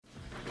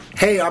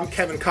Hey, I'm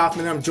Kevin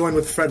Kaufman. I'm joined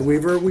with Fred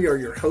Weaver. We are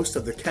your host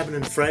of the Kevin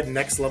and Fred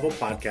Next Level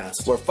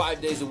podcast. Where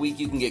 5 days a week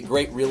you can get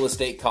great real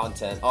estate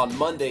content. On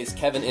Mondays,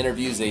 Kevin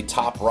interviews a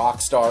top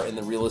rock star in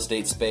the real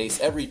estate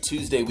space. Every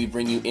Tuesday, we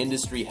bring you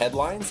industry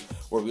headlines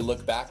where we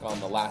look back on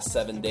the last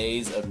 7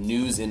 days of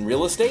news in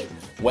real estate.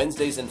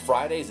 Wednesdays and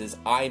Fridays is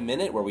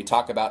iMinute, where we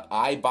talk about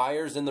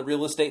iBuyers in the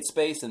real estate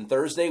space. And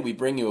Thursday, we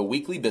bring you a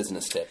weekly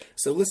business tip.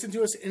 So listen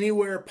to us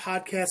anywhere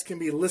podcasts can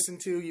be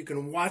listened to. You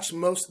can watch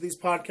most of these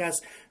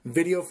podcasts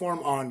video form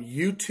on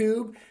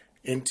YouTube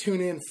and tune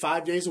in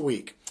 5 days a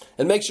week.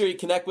 And make sure you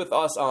connect with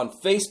us on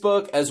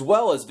Facebook as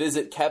well as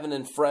visit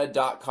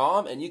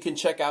kevinandfred.com, and you can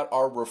check out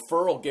our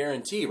referral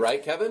guarantee,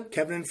 right, Kevin?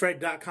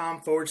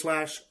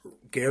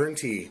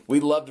 kevinandfred.com/guarantee.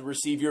 We'd love to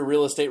receive your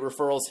real estate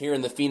referrals here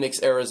in the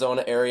Phoenix,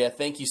 Arizona area.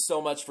 Thank you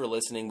so much for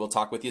listening. We'll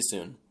talk with you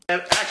soon.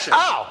 Action.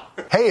 Ow!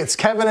 Hey, it's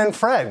Kevin and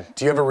Fred.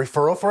 Do you have a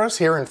referral for us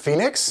here in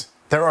Phoenix?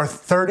 There are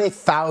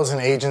 30,000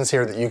 agents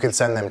here that you could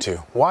send them to.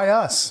 Why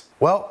us?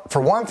 Well,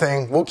 for one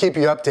thing, we'll keep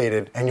you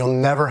updated and you'll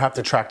never have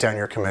to track down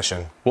your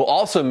commission. We'll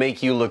also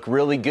make you look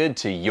really good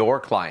to your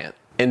client.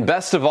 And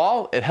best of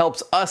all, it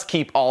helps us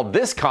keep all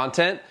this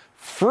content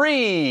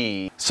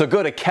free. So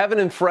go to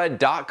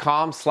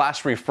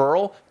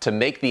kevinandfred.com/referral to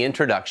make the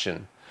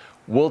introduction.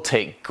 We'll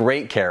take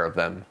great care of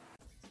them.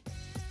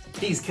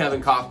 He's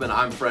Kevin Kaufman,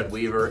 I'm Fred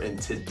Weaver, and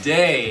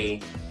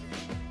today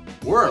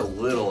we're a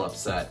little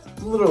upset.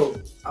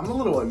 I'm a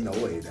little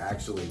annoyed,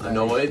 actually.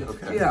 Annoyed?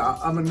 Okay. Yeah,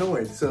 I'm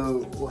annoyed.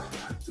 So,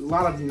 a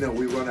lot of you know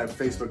we run a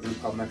Facebook group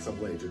called Next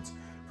Level Agents.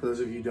 For those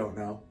of you who don't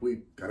know, we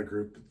got a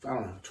group,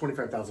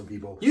 25,000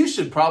 people. You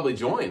should probably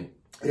join.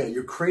 Yeah,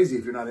 you're crazy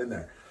if you're not in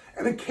there.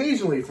 And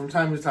occasionally, from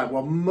time to time,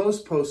 while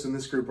most posts in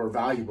this group are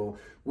valuable,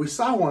 we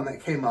saw one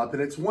that came up,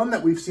 and it's one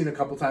that we've seen a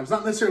couple times,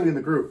 not necessarily in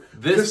the group,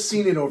 just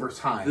seen it over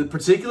time. The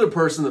particular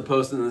person that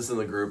posted this in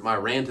the group, my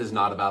rant is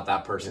not about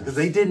that person, because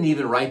they didn't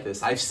even write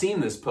this. I've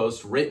seen this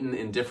post written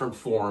in different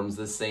forms,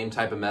 the same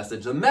type of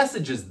message. The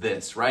message is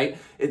this, right?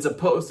 It's a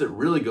post that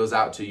really goes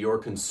out to your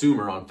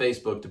consumer on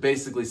Facebook to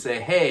basically say,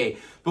 hey,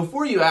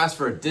 before you ask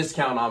for a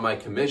discount on my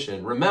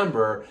commission,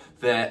 remember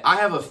that I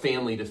have a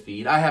family to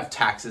feed, I have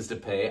taxes to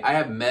pay, I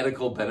have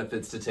medical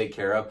benefits to take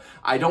care of,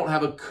 I don't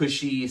have a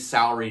cushy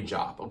salary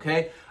job,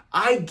 okay?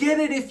 I get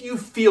it if you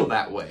feel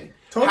that way.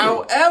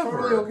 However,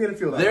 totally okay to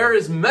feel that there way.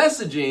 is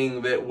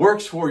messaging that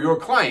works for your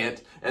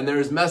client, and there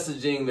is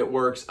messaging that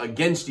works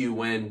against you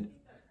when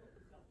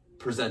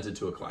presented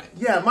to a client.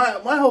 Yeah,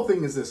 my whole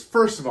thing is this.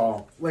 First of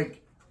all,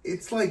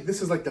 this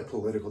is like the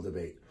political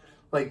debate.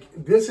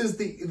 This is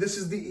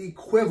the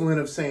equivalent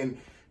of saying,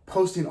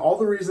 posting all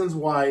the reasons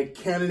why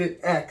candidate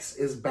X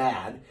is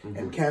bad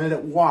and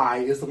candidate Y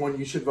is the one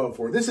you should vote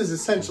for. This is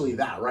essentially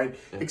that, right?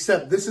 Yeah.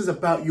 Except this is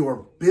about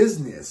your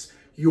business,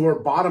 your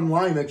bottom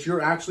line, that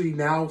you're actually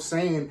now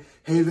saying,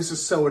 hey, this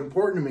is so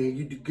important to me.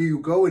 You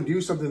go and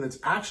do something that's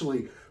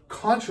actually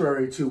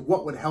contrary to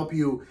what would help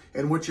you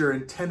and what your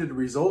intended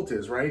result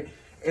is, right?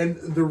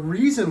 And the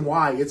reason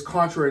why it's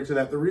contrary to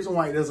that, the reason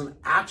why it doesn't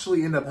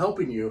actually end up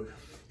helping you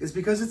is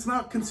because it's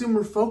not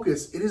consumer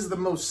focused. It is the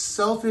most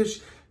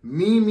selfish,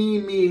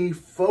 me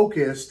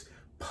focused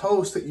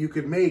post that you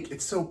could make.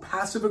 It's so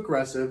passive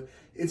aggressive.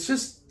 It's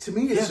just, to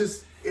me,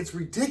 it's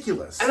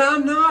ridiculous. And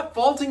I'm not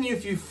faulting you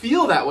if you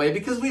feel that way,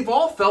 because we've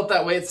all felt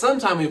that way at some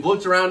time. We've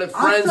looked around at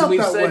friends and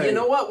we've said, you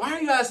know what, why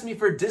are you asking me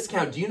for a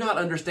discount? Do you not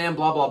understand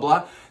blah, blah,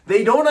 blah?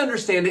 They don't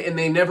understand it and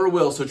they never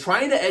will. So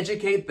trying to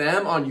educate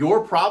them on your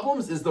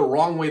problems is the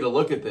wrong way to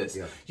look at this.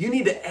 Yeah. You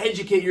need to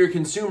educate your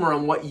consumer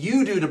on what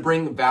you do to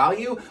bring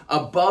value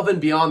above and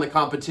beyond the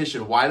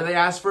competition. Why do they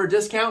ask for a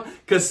discount?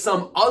 Because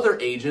some other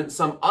agent,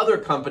 some other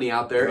company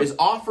out there is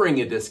offering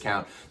a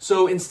discount.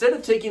 So instead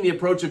of taking the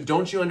approach of,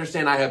 don't you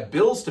understand, I have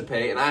bills to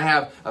pay and I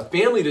have a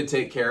family to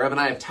take care of and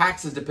I have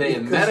taxes to pay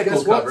and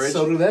medical coverage.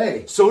 So do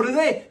they. So do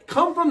they.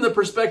 Come from the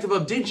perspective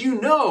of, did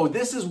you know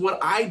this is what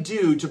I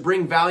do to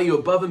bring value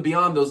above and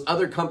beyond those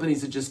other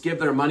companies that just give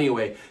their money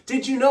away?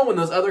 Did you know when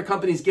those other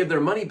companies give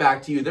their money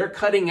back to you, they're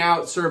cutting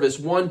out service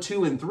 1,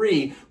 2, and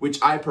 3, which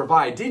I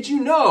provide? Did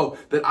you know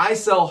that I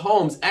sell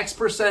homes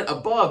X%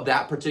 above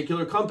that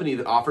particular company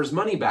that offers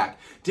money back?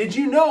 Did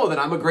you know that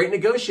I'm a great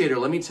negotiator?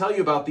 Let me tell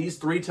you about these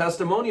 3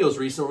 testimonials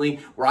recently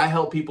where I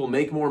help people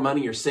make more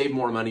money or save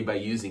more money by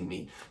using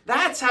me.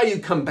 That's how you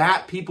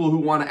combat people who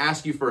want to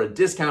ask you for a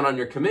discount on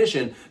your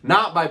commission,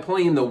 not by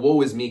playing the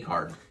woe is me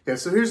card. Yeah,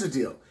 so here's the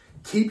deal.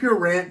 Keep your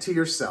rant to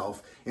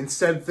yourself.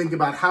 Instead, think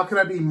about, how can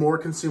I be more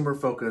consumer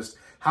focused?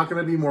 How can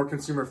I be more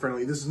consumer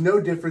friendly? This is no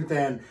different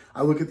than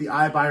I look at the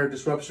iBuyer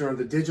disruption or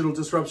the digital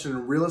disruption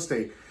in real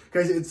estate.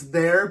 Guys, it's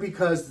there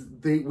because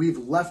we've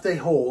left a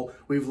hole,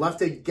 we've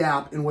left a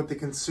gap in what the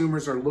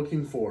consumers are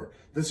looking for.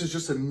 This is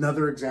just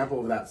another example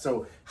of that.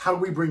 So how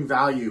do we bring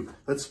value?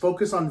 Let's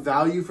focus on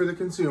value for the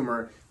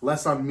consumer,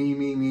 less on me,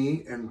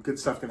 and good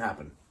stuff can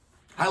happen.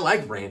 I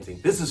like ranting.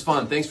 This is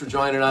fun. Thanks for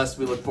joining us.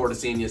 We look forward to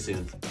seeing you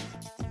soon.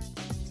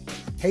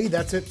 Hey,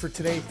 that's it for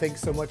today. Thanks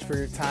so much for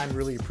your time.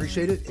 Really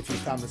appreciate it. If you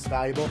found this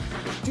valuable,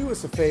 do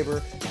us a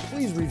favor.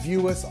 Please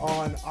review us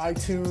on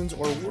iTunes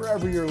or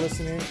wherever you're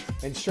listening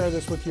and share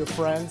this with your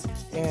friends.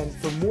 And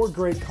for more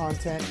great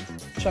content,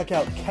 check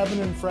out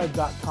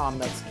kevinandfred.com.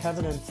 That's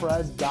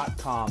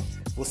kevinandfred.com.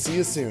 We'll see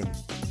you soon.